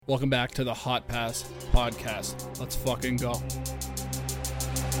Welcome back to the Hot Pass Podcast. Let's fucking go.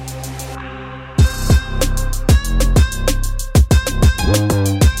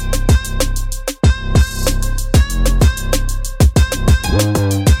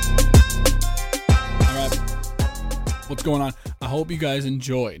 Alright, what's going on? I hope you guys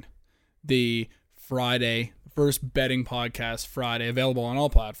enjoyed the Friday, first betting podcast Friday, available on all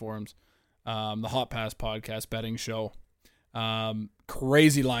platforms. The Hot Pass Podcast betting show.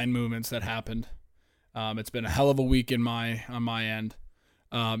 Crazy line movements that happened. It's been a hell of a week on my end.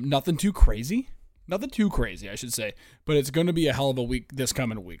 Nothing too crazy, I should say, but it's going to be a hell of a week this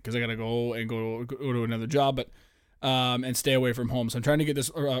coming week because I got to go to another job, but and stay away from home. So I'm trying to get this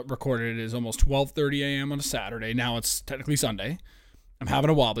recorded. It is almost 12:30 a.m. on a Saturday. Now it's technically Sunday. I'm having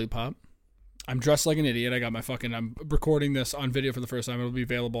a wobbly pop. I'm dressed like an idiot. I'm recording this on video for the first time. It'll be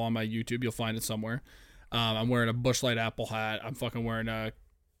available on my YouTube. You'll find it somewhere. I'm wearing a Busch Light apple hat. I'm fucking wearing a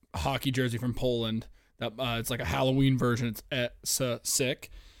hockey jersey from Poland. That it's like a Halloween version. It's sick,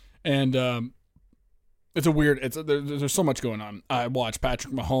 and it's a weird. There's so much going on. I watch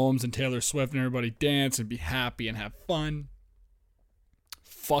Patrick Mahomes and Taylor Swift and everybody dance and be happy and have fun.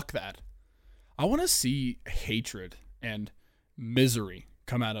 Fuck that. I want to see hatred and misery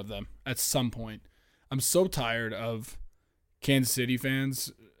come out of them at some point. I'm so tired of Kansas City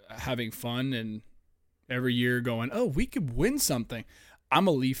fans having fun and every year going, oh, we could win something. I'm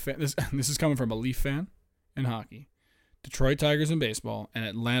a Leaf fan. This is coming from a Leaf fan in hockey, Detroit Tigers in baseball, and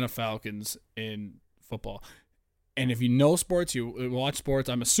Atlanta Falcons in football. And if you know sports, you watch sports,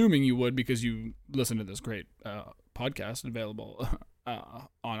 I'm assuming you would because you listen to this great podcast available on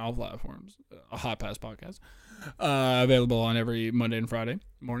all platforms, a Hot Pass Podcast, available on every Monday and Friday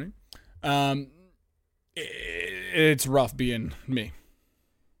morning. It's rough being me.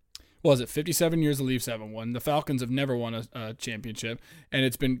 Was it 57 years the Leafs haven't won? The Falcons have never won a championship, and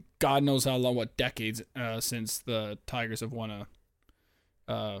it's been God knows how long, what decades since the Tigers have won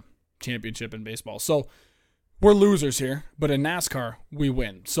a championship in baseball. So we're losers here, but in NASCAR we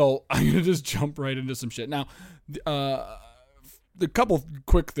win. So I'm gonna just jump right into some shit now. The couple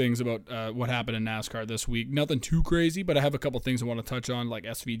quick things about what happened in NASCAR this week. Nothing too crazy, but I have a couple things I want to touch on, like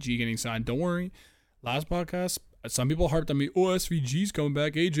SVG getting signed. Don't worry. Last podcast, some people harped on me. Oh, SVG's coming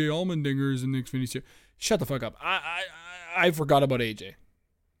back. AJ Allmendinger's in the Xfinity Series. Shut the fuck up. I forgot about AJ.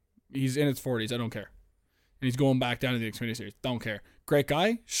 He's in his 40s. I don't care. And he's going back down to the Xfinity Series. Don't care. Great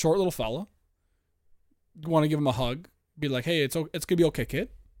guy. Short little fella. Want to give him a hug. Be like, hey, it's going to be okay, kid.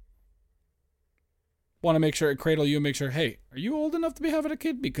 Want to make sure, cradle you and make sure, hey, are you old enough to be having a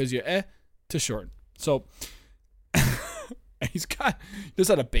kid? Because you're too short. So, just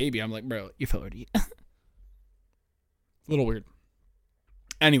had a baby. I'm like, bro, you're 40. A little weird.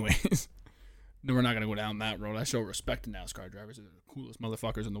 Anyways, no, we're not going to go down that road. I show respect to NASCAR drivers. They're the coolest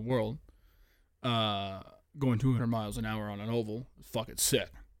motherfuckers in the world. Going 200 miles an hour on an oval is fucking sick.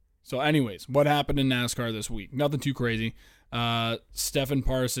 So anyways, what happened in NASCAR this week? Nothing too crazy. Stephen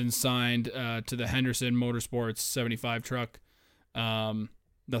Parsons signed to the Henderson Motorsports 75 truck.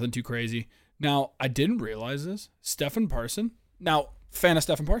 Nothing too crazy. Now, I didn't realize this. Stephen Parsons. Now, fan of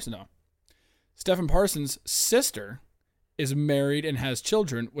Stephen Parsons now. Stephen Parsons' sister is married and has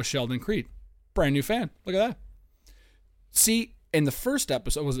children with Sheldon Creed. Brand new fan. Look at that. See, in the first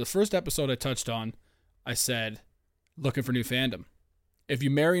episode I touched on, I said, looking for new fandom. If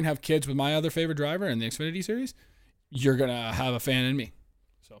you marry and have kids with my other favorite driver in the Xfinity Series, you're going to have a fan in me.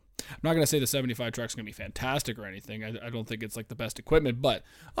 So I'm not going to say the 75 truck's going to be fantastic or anything. I don't think it's like the best equipment, but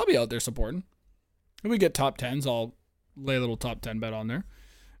I'll be out there supporting. If we get top 10s, I'll lay a little top 10 bet on there.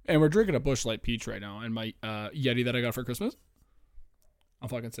 And we're drinking a Busch Light Peach right now and my Yeti that I got for Christmas. I'm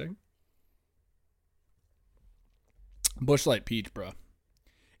fucking sick. Busch Light Peach, bro.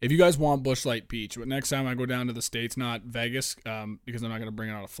 If you guys want Busch Light Peach, but next time I go down to the States, not Vegas, because I'm not going to bring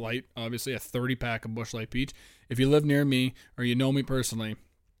it on a flight, obviously, a 30-pack of Busch Light Peach. If you live near me or you know me personally,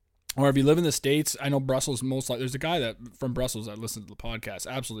 or if you live in the States, I know Brussels most likely. There's a guy from Brussels that listens to the podcast.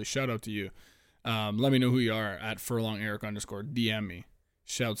 Absolutely. Shout out to you. Let me know who you are at @furlongeric_. DM me.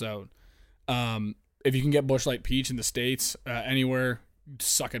 Shouts out. If you can get Busch Light Peach in the States, anywhere,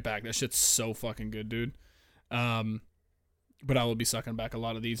 suck it back. That shit's so fucking good, dude. But I will be sucking back a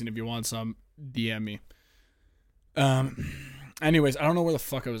lot of these, and if you want some, DM me. Anyways, I don't know where the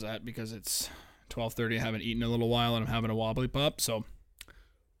fuck I was at because it's 12:30. I haven't eaten in a little while, and I'm having a wobbly pop, so.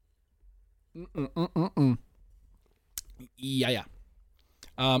 Yeah.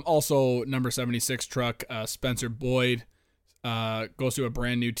 Also, number 76 truck, Spencer Boyd, goes to a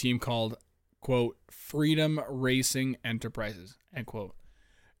brand new team called, quote, Freedom Racing Enterprises, end quote.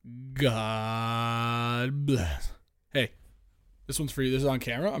 God bless. Hey, This one's for you. This is on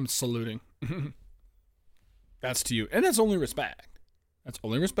camera. I'm saluting. That's to you. And that's only respect. That's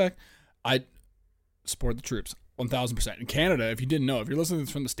only respect. I support the troops 1,000%. In Canada, if you didn't know, if you're listening to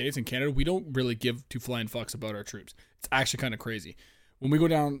this from the States, in Canada, we don't really give two flying fucks about our troops. It's actually kind of crazy. When we go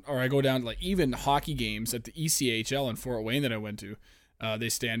down, or I go down, like even hockey games at the ECHL in Fort Wayne that I went to, they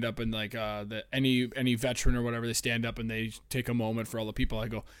stand up and like any veteran or whatever, they stand up and they take a moment for all the people. I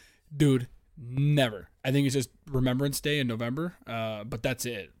go, dude, never. I think it's just Remembrance Day in November, but that's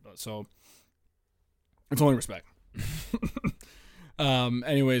it. So it's only respect.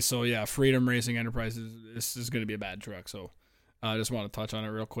 Anyway, so yeah, Freedom Racing Enterprises. This is going to be a bad truck. So I just want to touch on it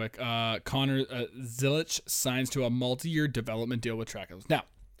real quick. Connor Zilich signs to a multi-year development deal with Trackhouse. Now,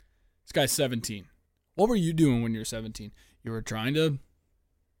 this guy's 17. What were you doing when you were 17? You were trying to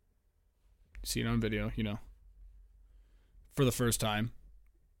see it on video, for the first time,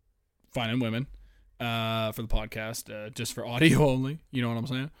 finding women for the podcast, just for audio only. You know what I'm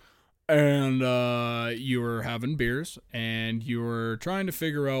saying? And you were having beers, and you were trying to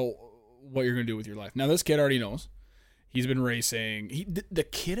figure out what you're going to do with your life. Now, this kid already knows. He's been racing. The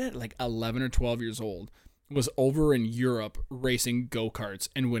kid at like 11 or 12 years old was over in Europe racing go-karts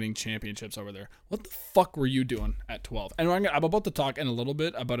and winning championships over there. What the fuck were you doing at 12? And I'm about to talk in a little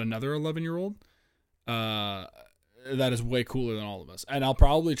bit about another 11-year-old that is way cooler than all of us. And I'll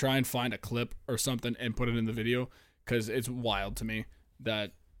probably try and find a clip or something and put it in the video because it's wild to me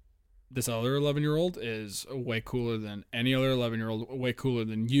that this other 11-year-old is way cooler than any other 11-year-old, way cooler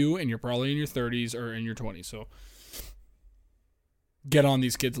than you, and you're probably in your 30s or in your 20s. So get on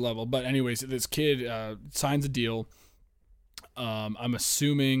these kids' level. But anyways, this kid signs a deal. I'm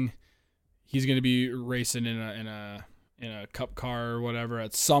assuming he's going to be racing in a cup car or whatever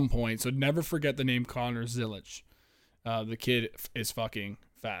at some point. So never forget the name Connor Zilich. The kid is fucking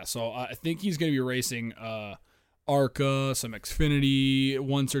fast. So I think he's going to be racing ARCA, some Xfinity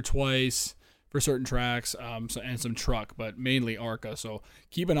once or twice for certain tracks, and some truck, but mainly ARCA. So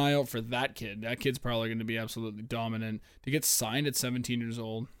keep an eye out for that kid. That kid's probably going to be absolutely dominant. To get signed at 17 years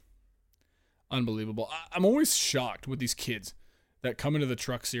old, unbelievable. I'm always shocked with these kids that come into the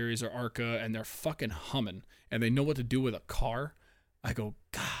truck series or ARCA and they're fucking humming and they know what to do with a car. I go,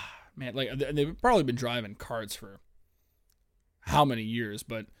 God, man, like they've probably been driving carts for how many years,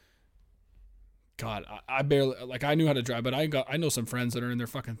 but God, I barely, like, I knew how to drive, but I know some friends that are in their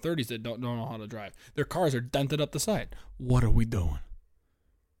fucking 30s that don't know how to drive. Their cars are dented up the side. What are we doing?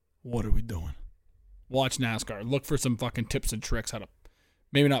 What are we doing? Watch NASCAR. Look for some fucking tips and tricks how to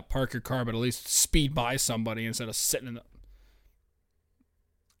maybe not park your car, but at least speed by somebody instead of sitting in the...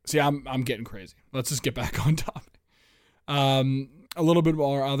 See, I'm getting crazy. Let's just get back on topic. A little bit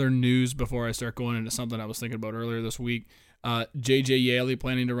more other news before I start going into something I was thinking about earlier this week. JJ Yaley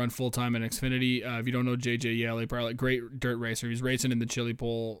planning to run full-time in Xfinity. If you don't know JJ Yaley, probably a great dirt racer. He's racing in the Chili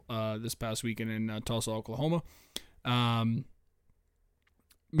Bowl this past weekend in Tulsa, Oklahoma.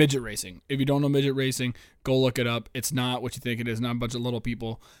 Midget racing. If you don't know midget racing, go look it up. It's not what you think it is. Not a bunch of little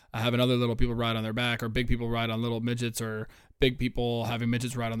people having other little people ride on their back, or big people ride on little midgets, or big people having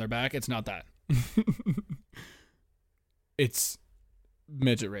midgets ride on their back. It's not that. It's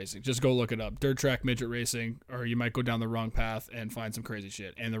midget racing. Just go look it up. Dirt track midget racing, or you might go down the wrong path and find some crazy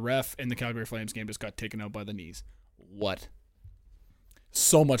shit. And the ref in the Calgary Flames game just got taken out by the knees. What?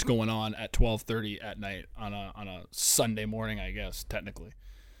 So much going on at 12:30 at night on a Sunday morning, I guess, technically.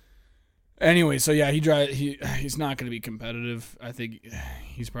 Anyway, so yeah, he's not going to be competitive. I think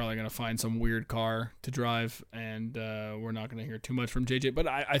he's probably going to find some weird car to drive, and we're not going to hear too much from JJ. But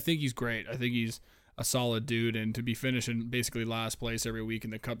I think he's great. I think he's a solid dude, and to be finishing basically last place every week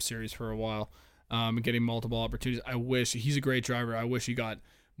in the Cup Series for a while, and getting multiple opportunities. I wish he's a great driver. I wish he got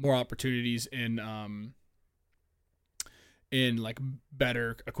more opportunities in like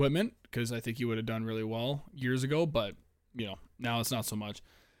better equipment, because I think he would have done really well years ago. But now it's not so much.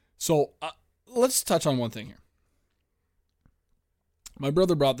 So let's touch on one thing here. My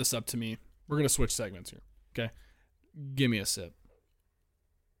brother brought this up to me. We're gonna switch segments here. Okay, give me a sip.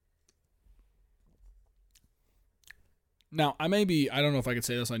 Now, I don't know if I could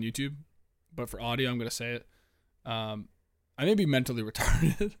say this on YouTube, but for audio, I'm going to say it. I may be mentally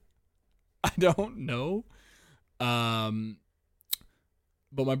retarded. I don't know. But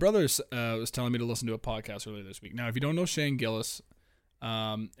my brother was telling me to listen to a podcast earlier this week. Now, if you don't know Shane Gillis,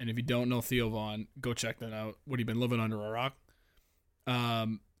 and if you don't know Theo Vaughn, go check that out. What, have you been living under a rock?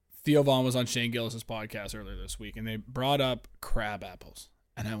 Theo Vaughn was on Shane Gillis's podcast earlier this week, and they brought up crab apples.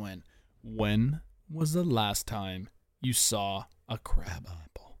 And I went, when was the last time you saw a crab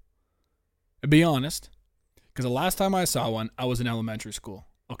apple? And be honest, because the last time I saw one, I was in elementary school.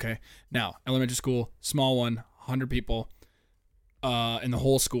 Okay, now elementary school, small one, 100 people. in the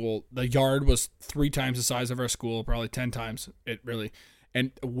whole school. The yard was 3 times the size of our school, probably 10 times it really.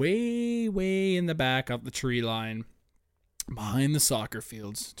 And way, way in the back of the tree line, behind the soccer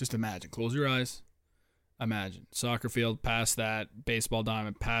fields, just imagine, close your eyes. Imagine, soccer field, past that, baseball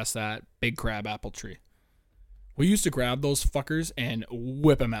diamond, past that, big crabapple tree. We used to grab those fuckers and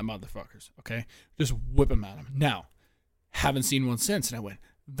whip them at motherfuckers, okay? Just whip them at them. Now, haven't seen one since, and I went,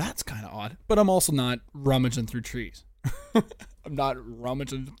 that's kind of odd, but I'm also not rummaging through trees. I'm not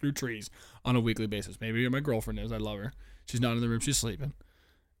rummaging through trees on a weekly basis. Maybe my girlfriend is. I love her. She's not in the room. She's sleeping.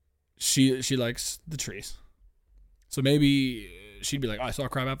 She likes the trees. So maybe she'd be like, oh, I saw a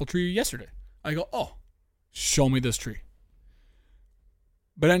crabapple tree yesterday. I go, oh, show me this tree.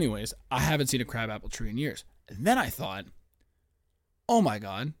 But anyways, I haven't seen a crabapple tree in years. And then I thought, oh my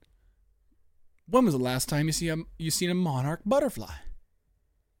God, when was the last time you seen a monarch butterfly?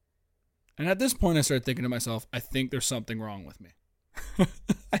 And at this point, I started thinking to myself, I think there's something wrong with me.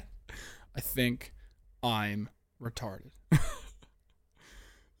 I think I'm retarded.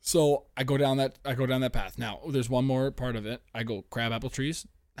 So I go down that path. Now, there's one more part of it. I go crabapple trees.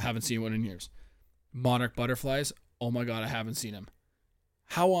 I haven't seen one in years. Monarch butterflies. Oh my God, I haven't seen them.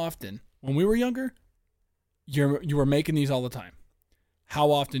 How often? When we were younger, you were making these all the time.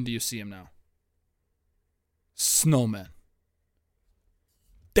 How often do you see them now? Snowmen.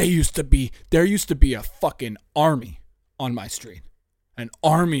 There used to be a fucking army on my street. An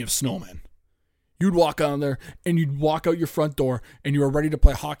army of snowmen. You'd walk out there and you'd walk out your front door and you were ready to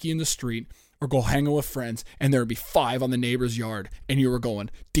play hockey in the street or go hang out with friends and there'd be 5 on the neighbor's yard and you were going,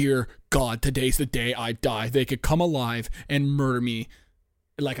 dear God, today's the day I die. They could come alive and murder me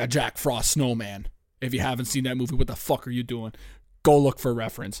like a Jack Frost snowman. If you haven't seen that movie, what the fuck are you doing? Go look for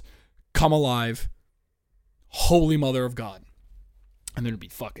reference. Come alive. Holy Mother of God. And there'd be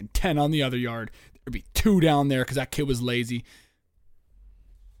fucking 10 on the other yard. There'd be 2 down there because that kid was lazy.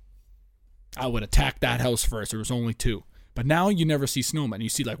 I would attack that house first. There was only 2. But now you never see snowmen. You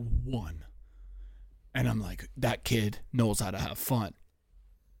see like 1. And I'm like, that kid knows how to have fun.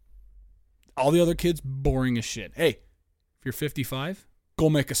 All the other kids, boring as shit. Hey, if you're 55, go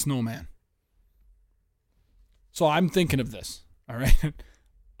make a snowman. So I'm thinking of this, all right?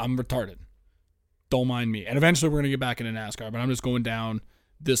 I'm retarded. Don't mind me. And eventually we're going to get back into NASCAR, but I'm just going down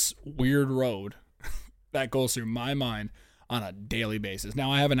this weird road that goes through my mind on a daily basis. Now,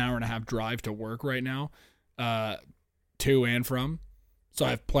 I have an hour and a half drive to work right now, to and from. So I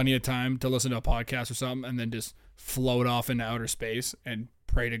have plenty of time to listen to a podcast or something and then just float off into outer space and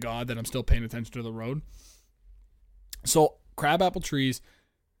pray to God that I'm still paying attention to the road. So crabapple trees,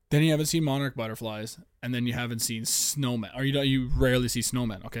 then you haven't seen monarch butterflies, and then you haven't seen snowmen. Or you rarely see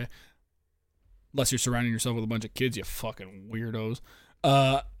snowmen, okay? Unless you're surrounding yourself with a bunch of kids, you fucking weirdos.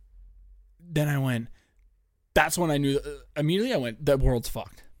 Then I went, that's when I knew, immediately I went, the world's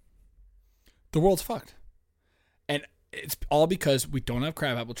fucked. The world's fucked. And it's all because we don't have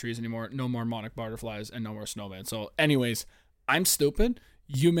crabapple trees anymore, no more monarch butterflies, and no more snowmen. So anyways, I'm stupid.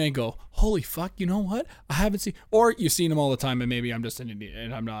 You may go, holy fuck, you know what? I haven't seen, or you've seen them all the time, and maybe I'm just an idiot,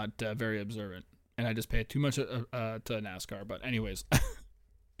 and I'm not very observant, and I just pay too much to NASCAR. But anyways,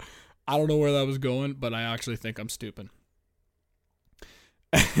 I don't know where that was going, but I actually think I'm stupid.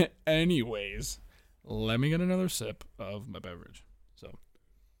 Anyways, let me get another sip of my beverage. So,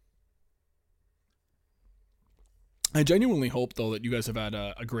 I genuinely hope, though, that you guys have had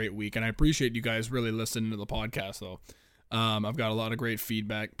a great week, and I appreciate you guys really listening to the podcast, though. I've got a lot of great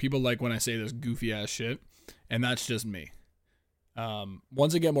feedback. People like when I say this goofy-ass shit, and that's just me.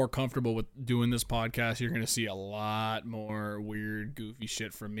 Once I get more comfortable with doing this podcast, you're going to see a lot more weird, goofy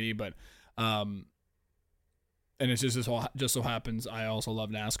shit from me, but and it's just so happens I also love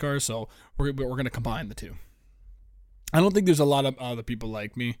NASCAR, so we're going to combine the two. I don't think there's a lot of other people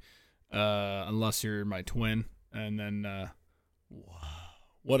like me, unless you're my twin, and then, wow,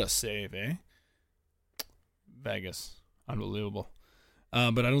 what a save, eh? Vegas. Unbelievable.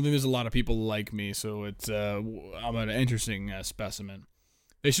 But I don't think there's a lot of people like me, so it's I'm an interesting specimen.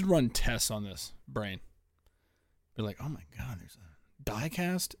 They should run tests on this brain. They're like, oh my God, there's a die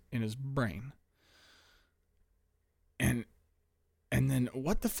cast in his brain. And then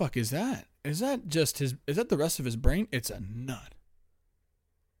what the fuck is that? Is that the rest of his brain? It's a nut.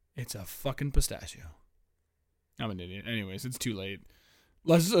 It's a fucking pistachio. I'm an idiot. Anyways, it's too late.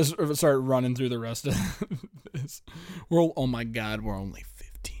 Let's just start running through the rest of this. Oh my God, we're only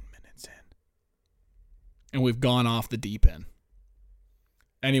 15 minutes in. And we've gone off the deep end.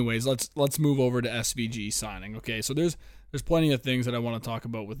 Anyways, let's move over to SVG signing. Okay, so there's plenty of things that I want to talk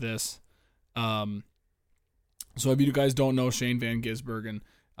about with this. So if you guys don't know Shane Van Gisbergen,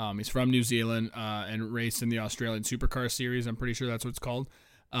 He's from New Zealand and raced in the Australian Supercar Series. I'm pretty sure that's what it's called.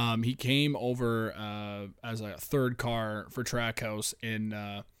 He came over as a third car for Trackhouse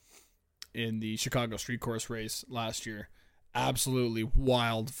in the Chicago Street Course race last year. Absolutely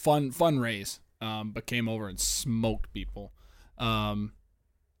wild, fun race. But came over and smoked people. I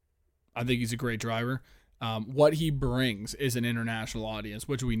think he's a great driver. What he brings is an international audience,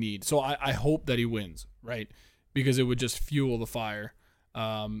 which we need. So I hope that he wins, right? Because it would just fuel the fire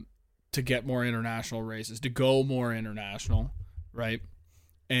to get more international races, to go more international, right?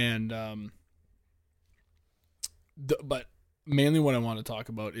 And but mainly what I want to talk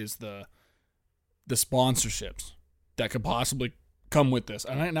about is the sponsorships that could possibly come with this.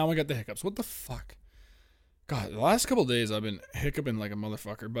 And now I got the hiccups. What the fuck? God, the last couple of days I've been hiccuping like a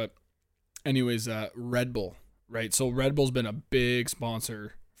motherfucker. But anyways, Red Bull, right? So Red Bull's been a big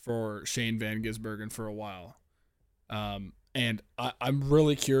sponsor for Shane Van Gisbergen for a while. And I'm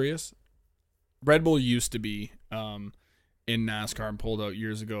really curious. Red Bull used to be in NASCAR and pulled out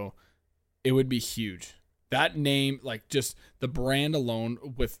years ago. It would be huge. That name, like just the brand alone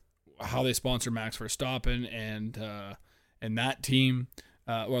with how they sponsor Max Verstappen and that team,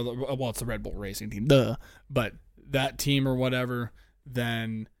 well, it's the Red Bull Racing team, but that team or whatever,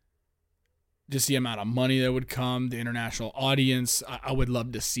 then just the amount of money that would come, the international audience. I would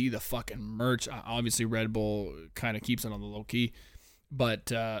love to see the fucking merch. Obviously, Red Bull kind of keeps it on the low key, but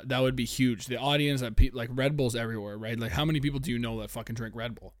that would be huge. The audience, like Red Bull's everywhere, right? Like, how many people do you know that fucking drink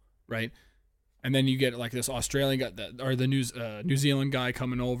Red Bull, right? And then you get like this Australian guy or the New Zealand guy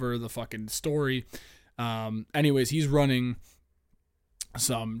coming over, the fucking story. Anyways, he's running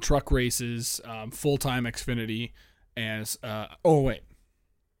some truck races, full-time Xfinity, and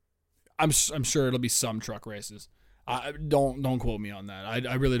I'm sure it'll be some truck races. Don't quote me on that.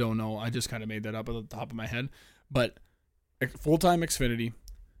 I really don't know. I just kind of made that up at the top of my head. But full-time Xfinity,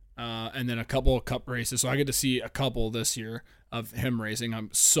 and then a couple of cup races. So I get to see a couple this year of him racing. I'm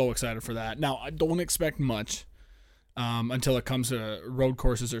so excited for that. Now, I don't expect much until it comes to road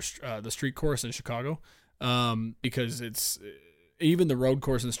courses or the street course in Chicago, because it's even the road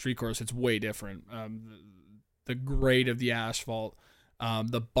course and the street course, it's way different. The grade of the asphalt,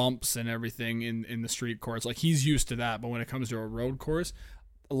 the bumps and everything in the street course, like he's used to that. But when it comes to a road course,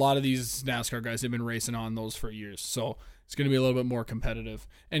 a lot of these NASCAR guys have been racing on those for years. So it's going to be a little bit more competitive.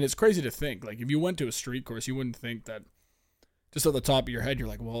 And it's crazy to think, like if you went to a street course, you wouldn't think that just at the top of your head, you're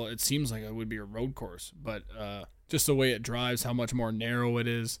like, well, it seems like it would be a road course. But just the way it drives, how much more narrow it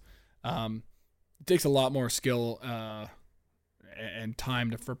is, it takes a lot more skill and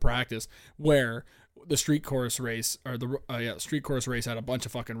time for practice, where the street course race or the street course race had a bunch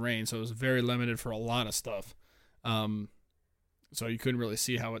of fucking rain, so it was very limited for a lot of stuff. So you couldn't really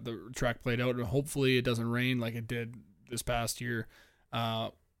see how the track played out, and hopefully it doesn't rain like it did this past year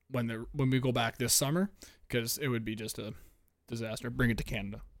when we go back this summer, because it would be just a disaster. Bring it to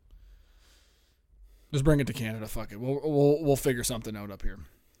Canada. Just bring it to Canada. Fuck it. We'll figure something out up here.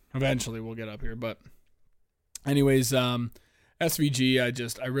 Eventually we'll get up here, but anyways,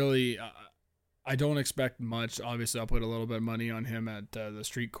 SVG, I don't expect much. Obviously, I'll put a little bit of money on him at the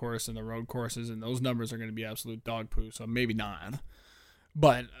street course and the road courses, and those numbers are going to be absolute dog poo, so maybe not.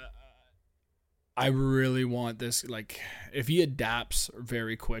 But I really want this, like, if he adapts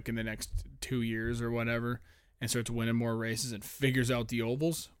very quick in the next 2 years or whatever and starts winning more races and figures out the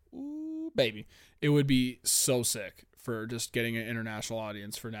ovals, ooh, baby, it would be so sick for just getting an international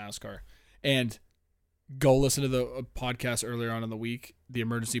audience for NASCAR. And go listen to the podcast earlier on in the week, the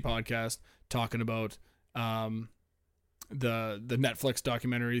emergency podcast, talking about the Netflix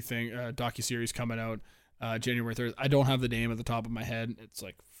documentary thing, docuseries coming out January 3rd. I don't have the name at the top of my head. It's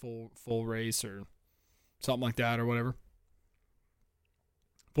like full race or something like that or whatever.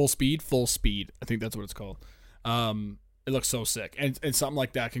 Full speed. I think that's what it's called. It looks so sick, and something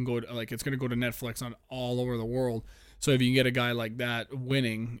like that can go to, like, it's going to go to Netflix on all over the world. So if you can get a guy like that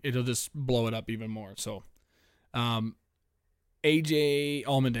winning, it'll just blow it up even more. So, AJ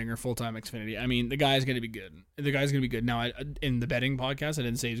Allmendinger, full-time Xfinity. I mean, the guy's going to be good. Now, in the betting podcast, I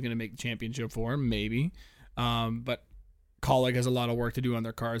didn't say he's going to make the championship for him, maybe. But Kaulig has a lot of work to do on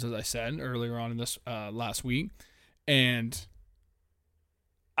their cars, as I said earlier on in this last week. And,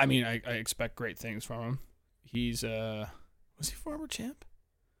 I mean, I expect great things from him. He's, was he former champ?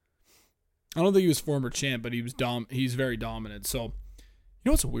 I don't think he was former champ, but he's very dominant. So, you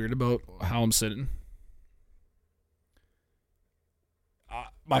know what's weird about how I'm sitting?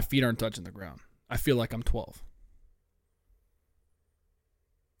 My feet aren't touching the ground. I feel like I'm 12.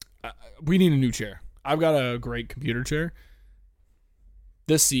 We need a new chair. I've got a great computer chair.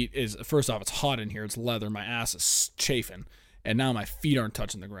 This seat is, first off, it's hot in here. It's leather. My ass is chafing. and now my feet aren't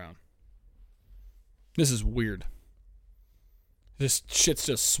touching the ground. This is weird. This shit's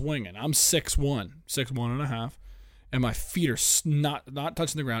just swinging. I'm 6'1", 6'1.5", and my feet are not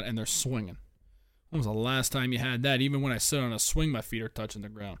touching the ground, and they're swinging. When was the last time you had that? Even when I sit on a swing, my feet are touching the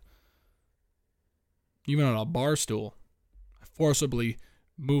ground. Even on a bar stool, I forcibly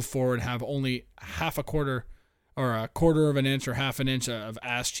move forward, have only half a quarter or a quarter of an inch or half an inch of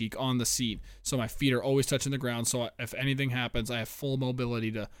ass cheek on the seat, so my feet are always touching the ground, so if anything happens, I have full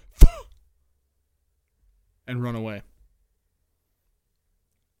mobility to and run away.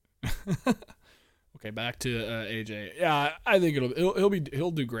 Okay, back to AJ. Yeah, I think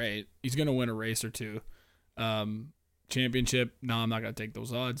he'll do great. He's gonna win a race or two. Championship? No, I'm not gonna take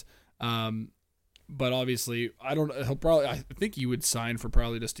those odds. But obviously, I think he would sign for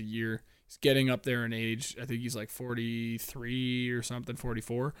probably just a year. He's getting up there in age. I think he's like 43 or something,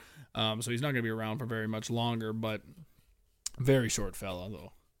 44. So he's not gonna be around for very much longer. But very short fella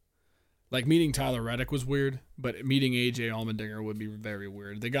though. Like, meeting Tyler Reddick was weird, but meeting AJ Allmendinger would be very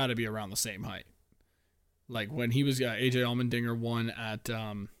weird. They got to be around the same height. Like, when he was AJ Allmendinger won at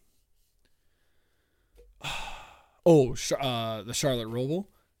the Charlotte Roval.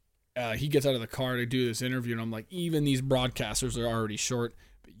 He gets out of the car to do this interview, and I'm like, even these broadcasters are already short,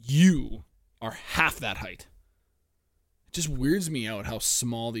 but you are half that height. It just weirds me out how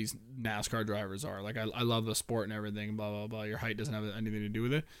small these NASCAR drivers are. Like, I love the sport and everything, blah, blah, blah. Your height doesn't have anything to do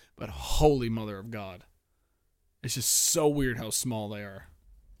with it. But holy mother of God. It's just so weird how small they are.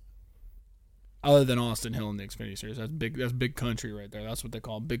 Other than Austin Hill in the Xfinity Series. That's big country right there. That's what they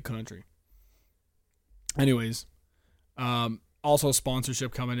call big country. Anyways, also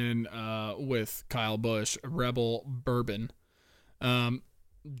sponsorship coming in with Kyle Busch, Rebel Bourbon. Don't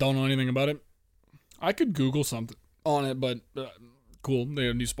know anything about it. I could Google something on it, but cool. They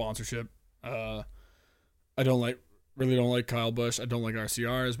have new sponsorship. I really don't like Kyle Busch. I don't like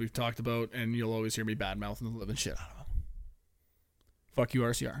RCR, as we've talked about, and you'll always hear me badmouthing the living shit out of them. Fuck you,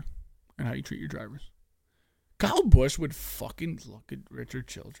 RCR, and how you treat your drivers. Kyle Busch would fucking look at Richard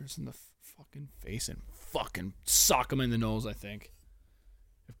Childress in the fucking face and fucking sock him in the nose, I think.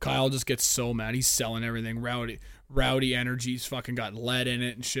 If Kyle just gets so mad, he's selling everything. Rowdy Energy's fucking got lead in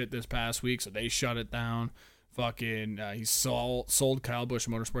it and shit this past week, so they shut it down. Fucking, he sold Kyle Busch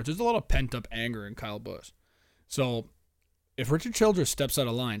Motorsports. There's a lot of pent-up anger in Kyle Busch. So, if Richard Childress steps out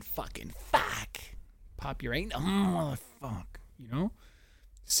of line, fucking fuck. Pop your ain't, motherfuck. You know?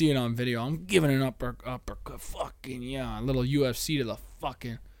 See it on video. I'm giving an uppercut. Fucking, yeah. A little UFC to the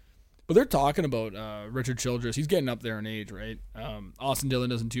fucking. But they're talking about Richard Childress. He's getting up there in age, right? Austin Dillon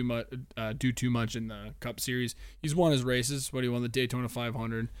doesn't do too much in the Cup Series. He's won his races. He won the Daytona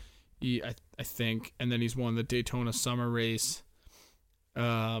 500. I think, and then he's won the Daytona Summer Race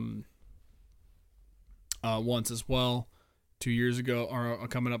once as well, 2 years ago, or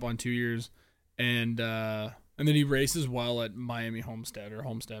coming up on 2 years, and then he races well at Miami Homestead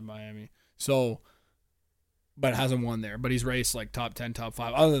Miami. So, but hasn't won there. But he's raced like top 10, top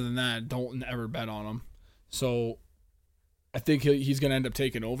 5. Other than that, don't ever bet on him. So, I think he's gonna end up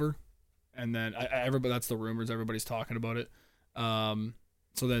taking over, and then that's the rumors. Everybody's talking about it.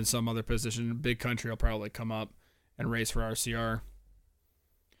 So then some other position, Big Country, will probably come up and race for RCR.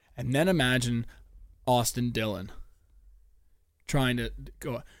 And then imagine Austin Dillon trying to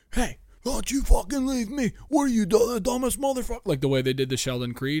go, hey, don't you fucking leave me. What are you, the dumbest motherfucker? Like the way they did the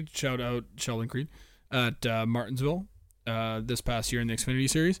Sheldon Creed. Shout out Sheldon Creed at Martinsville this past year in the Xfinity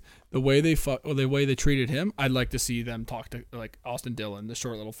Series. The way they treated him, I'd like to see them talk to, like, Austin Dillon, the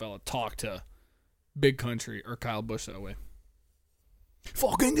short little fella, talk to Big Country or Kyle Busch that way.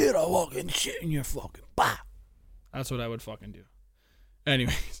 Fucking get a fucking shit in your fucking bah. That's what I would fucking do.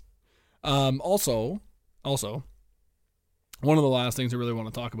 Anyways, also, one of the last things I really want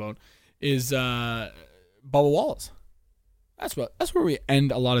to talk about is Bubba Wallace. That's where we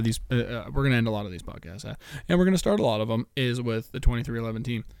end a lot of these. We're gonna end a lot of these podcasts, and we're gonna start a lot of them is with the 2311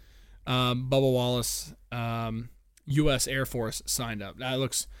 team. Bubba Wallace, U.S. Air Force signed up. That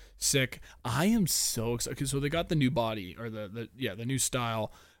looks sick. I am so excited. So they got the new body, or the new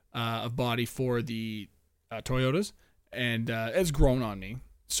style of body for the Toyotas, and it's grown on me.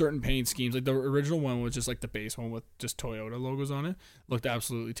 Certain paint schemes, like the original one was just like the base one with just Toyota logos on it, looked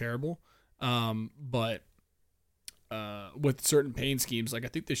absolutely terrible. But with certain paint schemes, like I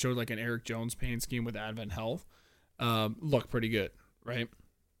think they showed like an Eric Jones paint scheme with Advent Health, looked pretty good, right?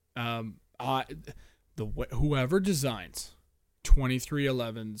 Whoever designs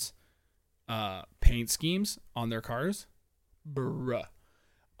 2311's paint schemes on their cars, bruh.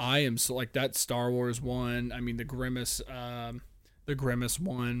 I am so like that Star Wars one. I mean the Grimace one.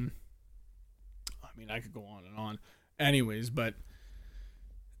 I mean I could go on and on. anyways, but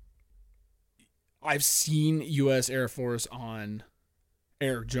I've seen U.S. Air Force on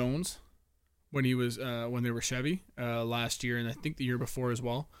Eric Jones when he was when they were Chevy last year, and I think the year before as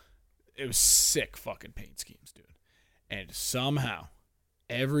well. It was sick fucking paint schemes, dude. And somehow,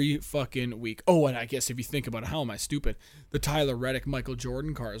 every fucking week. Oh, and I guess if you think about it, how am I stupid? The Tyler Reddick, Michael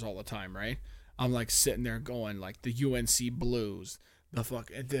Jordan cars all the time, right? I'm like sitting there going like the UNC Blues,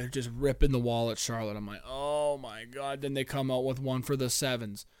 they're just ripping the wall at Charlotte. I'm like, oh my god. Then they come out with one for the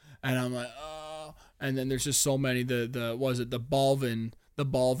sevens, and I'm like, oh. And then there's just so many. The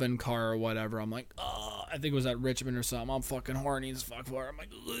Balvin car or whatever. I'm like, oh. I think it was at Richmond or something. I'm fucking horny as fuck for it. I'm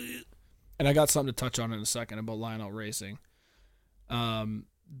like, ugh. And I got something to touch on in a second about Lionel Racing.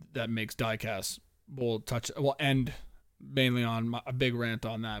 That makes diecast. We'll end mainly on a big rant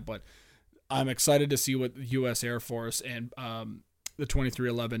on that, but I'm excited to see what the U.S. Air Force and the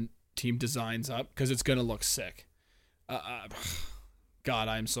 2311 team designs up, because it's gonna look sick. God,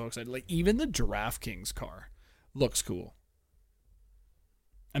 I'm so excited. Like, even the DraftKings car looks cool,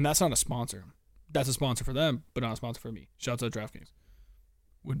 and that's not a sponsor. That's a sponsor for them, but not a sponsor for me. Shouts out DraftKings.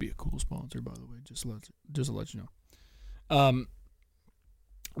 Would be a cool sponsor, by the way. Just to let you know.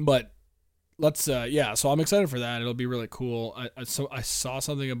 But let's so I'm excited for that. It'll be really cool. I saw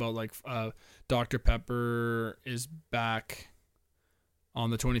something about like Dr. Pepper is back on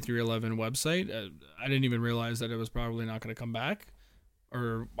the 2311 website. I didn't even realize that it was probably not going to come back,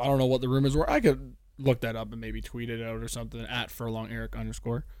 or I don't know what the rumors were. I could look that up and maybe tweet it out or something at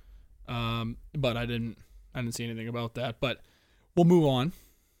 @furlongeric_. But I didn't see anything about that. But we'll move on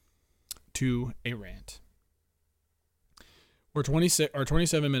to a rant. We're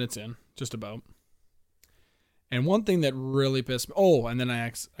 27 minutes in, just about. And one thing that really pissed me... Oh, and then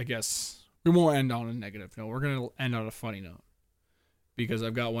I guess we won't end on a negative note. We're going to end on a funny note, because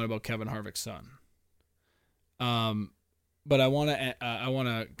I've got one about Kevin Harvick's son. But I want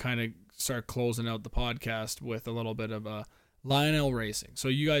to kind of start closing out the podcast with a little bit of Lionel Racing. So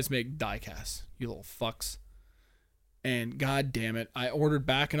you guys make diecasts, you little fucks. And god damn it, I ordered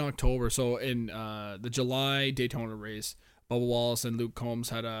back in October. So in the July Daytona race, Bubba Wallace and Luke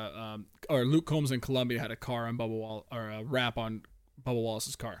Combs Luke Combs and Columbia had a car on a wrap on Bubba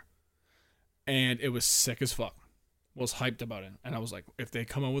Wallace's car, and it was sick as fuck. Was hyped about it, and I was like, if they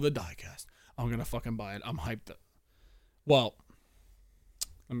come out with a diecast, I'm gonna fucking buy it. I'm hyped up. Well,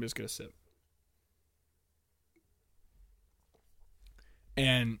 I'm just gonna sip.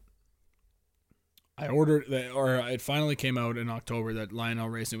 And I ordered that, or it finally came out in October that Lionel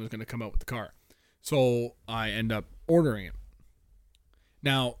Racing was going to come out with the car. So I end up ordering it.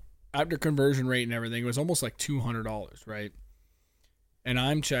 Now, after conversion rate and everything, it was almost like $200, right? And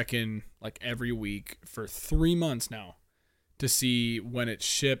I'm checking like every week for 3 months now to see when it's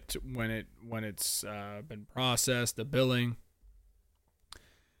shipped, when it's been processed, the billing.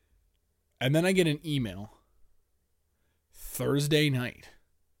 And then I get an email Thursday night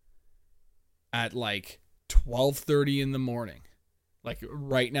at like 12:30 in the morning, like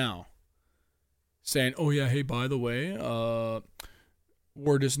right now, saying, "Oh yeah, hey, by the way,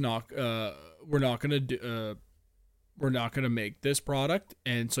 we're not gonna make this product,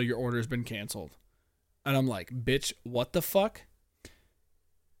 and so your order's been canceled." And I'm like, "Bitch, what the fuck?"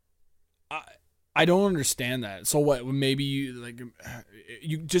 I don't understand that. So what? Maybe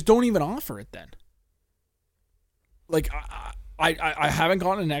you just don't even offer it then. Like I haven't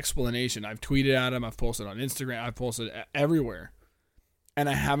gotten an explanation. I've tweeted at him. I've posted on Instagram. I've posted everywhere. And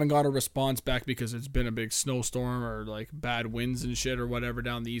I haven't got a response back because it's been a big snowstorm or like bad winds and shit or whatever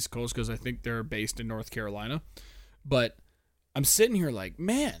down the East Coast, because I think they're based in North Carolina. But I'm sitting here like,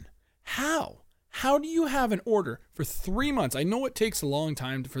 man, how? How do you have an order for 3 months? I know it takes a long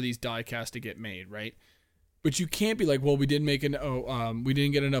time for these diecasts to get made, right? But you can't be like, well, we didn't get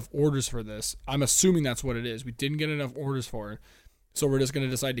enough orders for this. I'm assuming that's what it is. We didn't get enough orders for it, so we're just going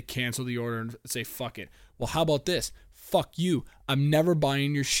to decide to cancel the order and say, fuck it. Well, how about this? Fuck you. I'm never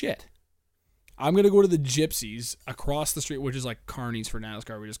buying your shit. I'm going to go to the Gypsies across the street, which is like Carnies for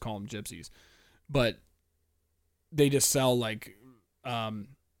NASCAR. We just call them Gypsies. But they just sell like,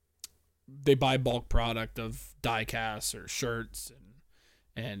 they buy bulk product of diecasts or shirts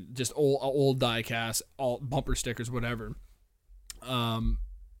and just old diecasts, all bumper stickers, whatever.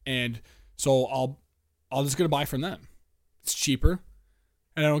 And so I'll just gonna buy from them. It's cheaper,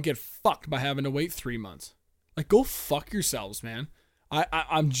 and I don't get fucked by having to wait 3 months. Like, go fuck yourselves, man.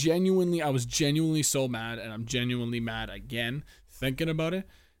 I was genuinely so mad, and I'm genuinely mad again thinking about it,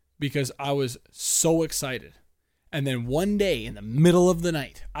 because I was so excited. And then one day in the middle of the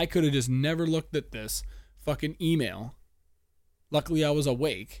night, I could have just never looked at this fucking email. Luckily, I was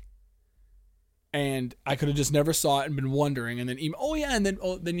awake. And I could have just never saw it and been wondering, and then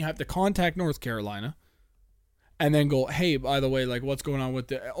then you have to contact North Carolina, and then go, hey, by the way, like, what's going on with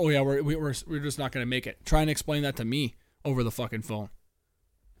the? Oh yeah, we're just not gonna make it. Try and explain that to me over the fucking phone.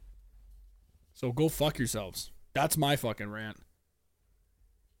 So go fuck yourselves. That's my fucking rant.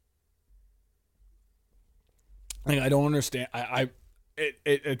 Like, I don't understand.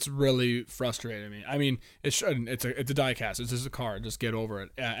 It's really frustrating me. I mean, it shouldn't. It's a diecast. It's just a car. Just get over it,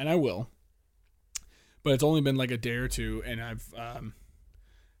 and I will. But it's only been like a day or two, and I've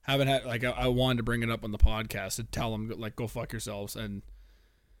haven't had, like, I wanted to bring it up on the podcast and tell them, like, go fuck yourselves, and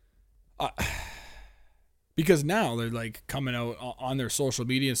because now they're like coming out on their social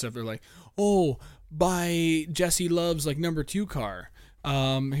media and stuff. They're like, oh, buy Jesse Love's like number 2 car.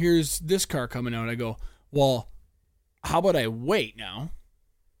 Here's this car coming out. I go, well, how about I wait now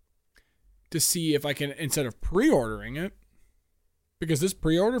to see if I can, instead of pre-ordering it, because this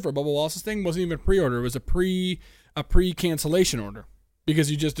pre-order for Bubba Wallace's thing wasn't even a pre-order. It was a pre-cancellation order, because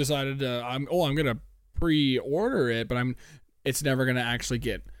you just decided I'm going to pre-order it, but it's never going to actually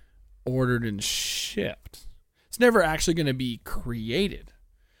get ordered and shipped. It's never actually going to be created.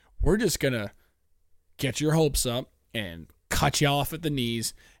 We're just going to get your hopes up and cut you off at the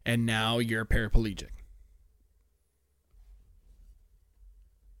knees, and now you're paraplegic.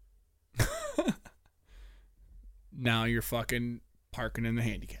 Now you're fucking parking in the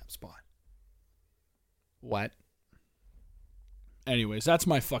handicap spot. What? Anyways, that's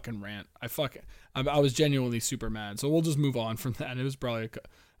my fucking rant. I was genuinely super mad. So we'll just move on from that. It was probably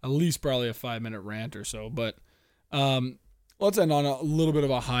at least a 5-minute rant or so. But let's end on a little bit of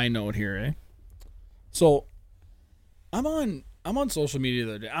a high note here, eh? So I'm on social media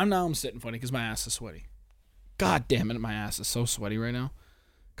the other day. I'm sitting funny because my ass is sweaty. God damn it, my ass is so sweaty right now.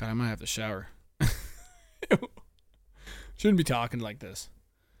 God, I might have to shower. Shouldn't be talking like this.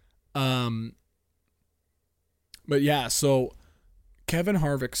 But yeah, so Kevin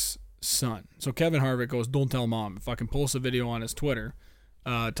Harvick's son. So Kevin Harvick goes, don't tell mom. Fucking posts a video on his Twitter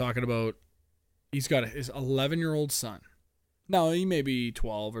talking about he's got his 11-year-old son. Now, he may be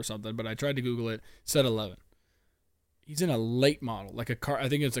 12 or something, but I tried to Google it. It said 11. He's in a late model, like a car. I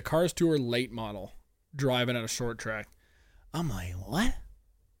think it's a Cars Tour late model, driving at a short track. I'm like, what?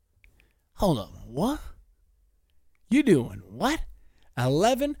 Hold on, what? You doing what?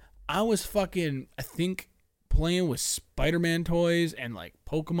 11? I was fucking, I think, playing with Spider-Man toys and like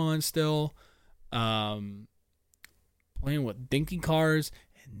Pokemon still. Playing with dinky cars.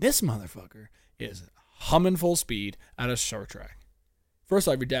 And this motherfucker is humming full speed at a short track. First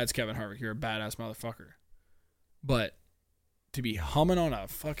off, your dad's Kevin Harvick. You're a badass motherfucker. But to be humming on a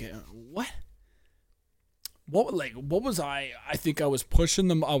fucking, what? What was I? I think I was pushing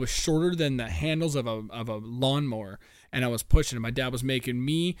them. I was shorter than the handles of a lawnmower, and I was pushing it. My dad was making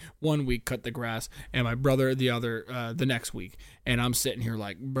me 1 week cut the grass, and my brother the next week. And I'm sitting here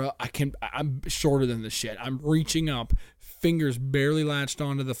like, bro, I'm shorter than this shit. I'm reaching up, fingers barely latched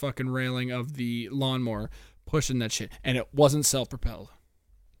onto the fucking railing of the lawnmower, pushing that shit, and it wasn't self-propelled.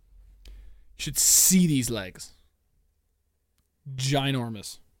 You should see these legs,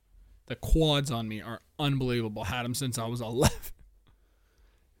 ginormous. The quads on me are unbelievable. Had them since I was 11.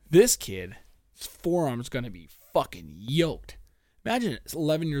 This kid, his forearm's going to be fucking yoked. Imagine it's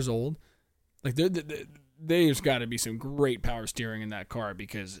 11 years old. Like, there's got to be some great power steering in that car,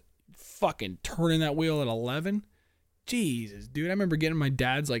 because fucking turning that wheel at 11, Jesus, dude. I remember getting my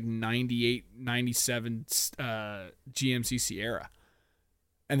dad's like 98, 97 GMC Sierra.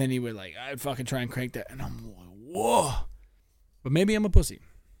 And then he would like, I'd fucking try and crank that. And I'm like, whoa. But maybe I'm a pussy.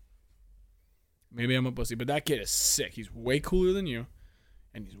 But that kid is sick. He's way cooler than you,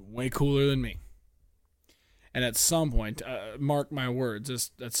 and he's way cooler than me. And at some point, mark my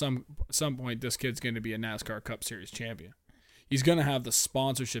words, at some point, this kid's going to be a NASCAR Cup Series champion. He's going to have the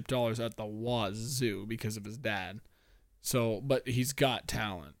sponsorship dollars at the wazoo because of his dad. So, but he's got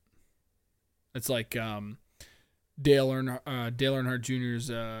talent. It's like Dale Earnhardt Jr.'s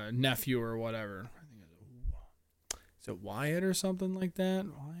nephew or whatever. I think is it Wyatt or something like that?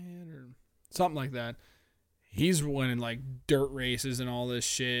 Wyatt or something like that. He's winning like dirt races and all this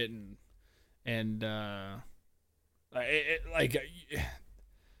shit, and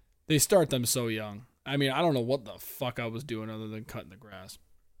they start them so young. I mean, I don't know what the fuck I was doing other than cutting the grass.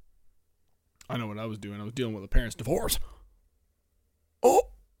 I know what I was doing. I was dealing with a parent's divorce. Oh,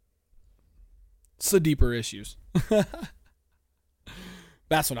 it's the deeper issues.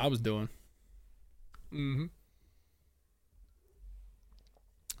 That's what I was doing. Mm-hmm.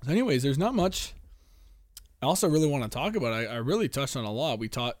 So anyways, there's not much I also really want to talk about. I really touched on a lot. We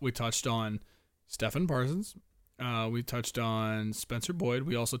touched on Stephen Parsons. We touched on Spencer Boyd.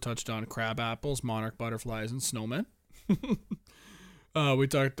 We also touched on crab apples, monarch butterflies, and snowmen. We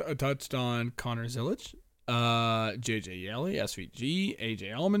touched on Connor Zilic, JJ Yelly, SVG,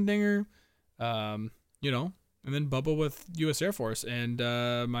 AJ Allmendinger, and then Bubba with U.S. Air Force, and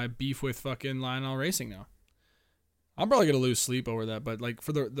my beef with fucking Lionel Racing now. I'm probably going to lose sleep over that, but like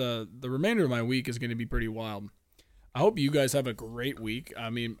for the remainder of my week is going to be pretty wild. I hope you guys have a great week. I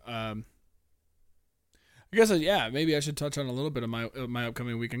mean, I guess, maybe I should touch on a little bit of my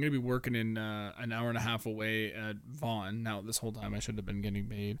upcoming week. I'm going to be working in an hour and a half away at Vaughan. Now, this whole time I should have been getting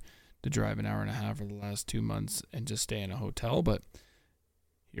paid to drive an hour and a half for the last 2 months and just stay in a hotel, but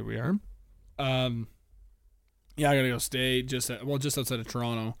here we are. I got to go stay just outside of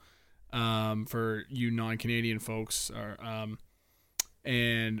Toronto for you non-Canadian folks,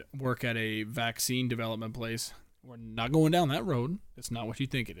 and work at a vaccine development place. We're not going down that road. It's not what you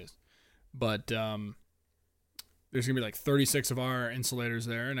think it is. But there's going to be like 36 of our insulators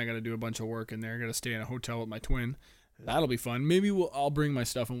there, and I got to do a bunch of work in there. I got to stay in a hotel with my twin. That'll be fun. Maybe I'll bring my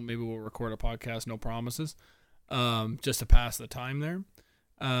stuff, and maybe we'll record a podcast, no promises, just to pass the time there.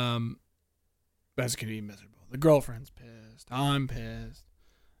 That's going to be miserable. The girlfriend's pissed. I'm pissed.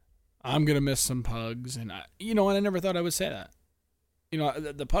 I'm going to miss some pugs, and I never thought I would say that.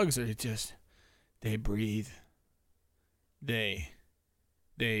 The pugs are just, they breathe. They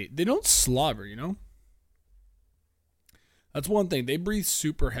don't slobber, That's one thing. They breathe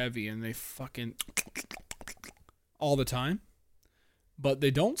super heavy and they fucking all the time. But they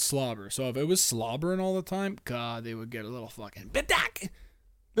don't slobber. So if it was slobbering all the time, God, they would get a little fucking bidak.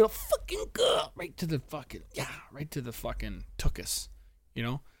 Little fucking right to the fucking tuchus.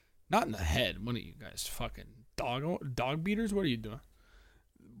 Not in the head. What are you guys, fucking dog beaters? What are you doing?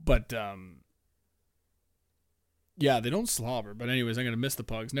 But they don't slobber. But anyways, I'm gonna miss the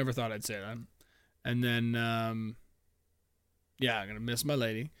pugs. Never thought I'd say that. And then I'm going to miss my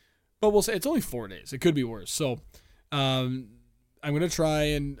lady. But we'll say it's only 4 days. It could be worse. So I'm going to try,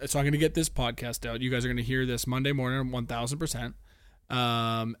 and so I'm going to get this podcast out. You guys are going to hear this Monday morning, 1,000%.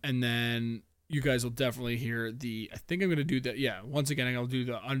 And then you guys will definitely hear I think I'm going to do that. Yeah, once again, I'll do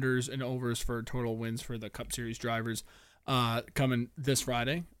the unders and overs for total wins for the Cup Series drivers coming this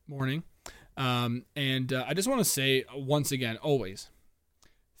Friday morning. And I just want to say once again, always,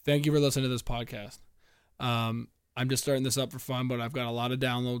 thank you for listening to this podcast. I'm just starting this up for fun, but I've got a lot of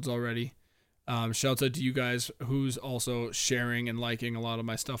downloads already. Shouts out to you guys who's also sharing and liking a lot of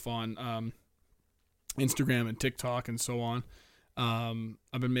my stuff on Instagram and TikTok and so on.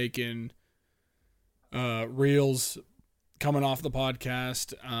 I've been making reels coming off the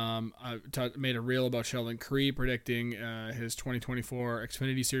podcast. I made a reel about Sheldon Cree predicting his 2024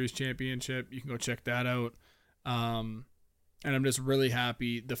 Xfinity Series championship. You can go check that out. And I'm just really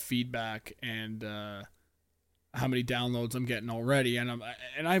happy the feedback and how many downloads I'm getting already. And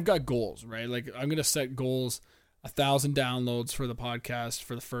I've got goals, right? Like I'm going to set goals, 1,000 downloads for the podcast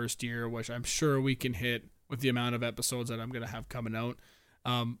for the first year, which I'm sure we can hit with the amount of episodes that I'm going to have coming out.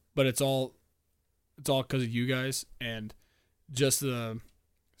 But it's all because of you guys and just the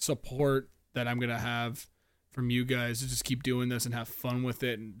support that I'm going to have from you guys to just keep doing this and have fun with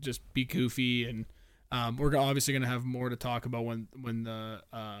it and just be goofy. And we're obviously going to have more to talk about when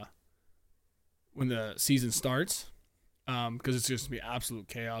the season starts, because it's just going to be absolute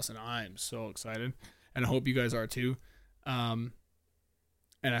chaos, and I'm so excited, and I hope you guys are too. And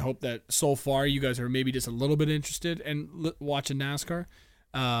I hope that so far you guys are maybe just a little bit interested in watching NASCAR,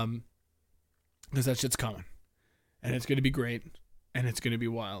 because that shit's coming, and it's going to be great, and it's going to be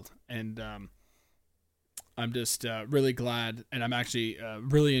wild, and I'm just really glad, and I'm actually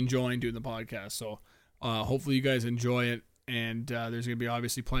really enjoying doing the podcast. So hopefully you guys enjoy it, and there's going to be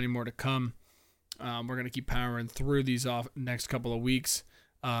obviously plenty more to come. We're going to keep powering through these next couple of weeks,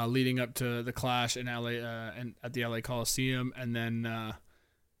 leading up to the Clash in LA and at the LA Coliseum, and then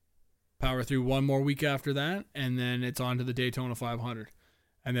power through one more week after that, and then it's on to the Daytona 500,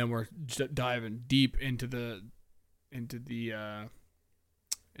 and then we're diving deep into the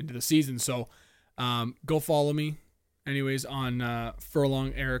season. So go follow me, anyways, on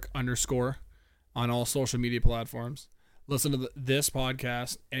 _Eric_ on all social media platforms. Listen to this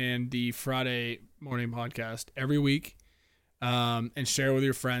podcast and the Friday morning podcast every week, and share with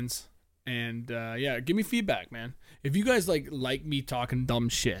your friends. And give me feedback, man. If you guys like me talking dumb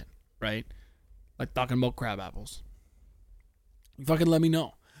shit, right? Like talking about crab apples, you fucking let me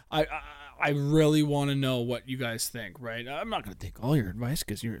know. I really want to know what you guys think, right? I'm not gonna take all your advice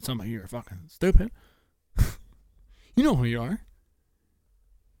because some of you are fucking stupid. You know who you are.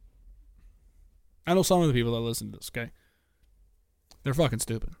 I know some of the people that listen to this, okay? They're fucking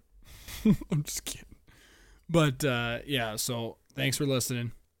stupid. I'm just kidding. But, yeah, so thanks for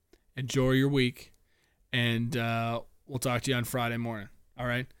listening. Enjoy your week. And we'll talk to you on Friday morning. All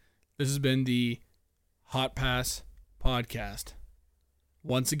right? This has been the Hot Pass Podcast.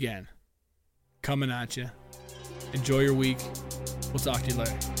 Once again, coming at you. Enjoy your week. We'll talk to you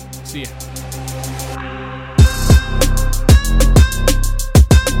later. See ya.